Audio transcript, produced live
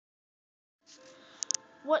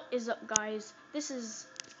What is up, guys? This is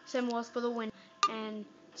Samuel for the win, and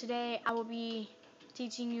today I will be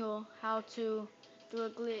teaching you how to do a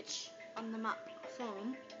glitch on the map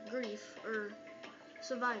Foam, Grief, or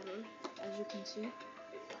Survivor, as you can see.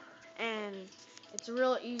 And it's a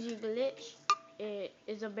real easy glitch. It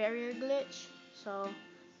is a barrier glitch,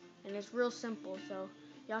 and it's real simple, so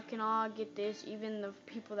y'all can all get this, even the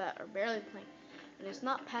people that are barely playing. And it's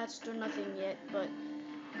not patched or nothing yet, but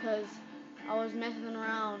because I was messing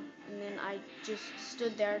around and then I just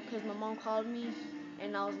stood there because my mom called me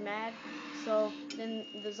and I was mad. So then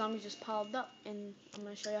the zombies just piled up, and I'm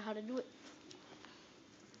going to show you how to do it.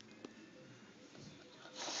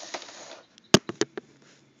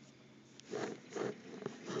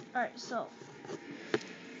 Alright, so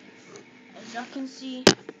as y'all can see,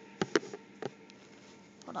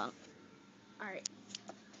 hold on. Alright,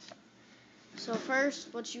 so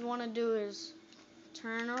first what you want to do is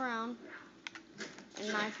turn around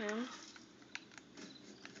and knife him.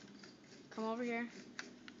 Come over here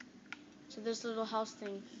to this little house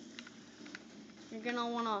thing. You're going to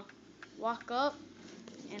want to walk up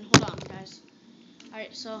and hold on, guys.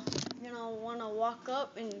 Alright, so you're going to want to walk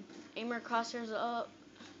up and aim your crosshairs up.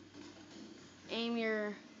 Aim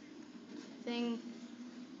your thing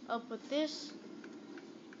up with this.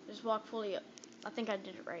 Just walk fully up. I think I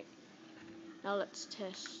did it right. Now let's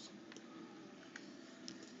test.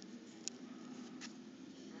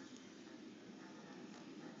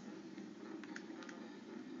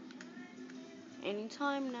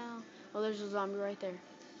 Anytime now. Oh, there's a zombie right there.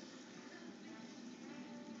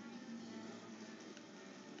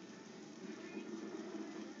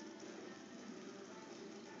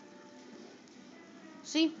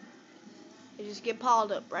 See? They just get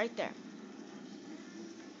piled up right there.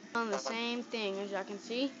 On the same thing, as y'all can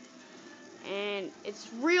see. And it's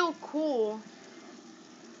real cool.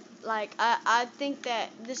 Like I think that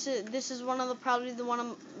this is one of the probably one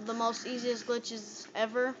of the most easiest glitches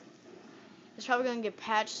ever. It's probably gonna get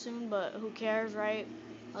patched soon, but who cares, right?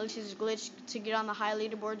 At least it's a glitch to get on the high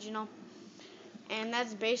leaderboards, you know. And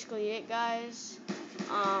that's basically it, guys.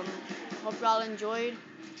 Hope y'all enjoyed.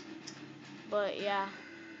 But yeah,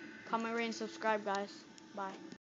 comment, rate, and subscribe, guys. Bye.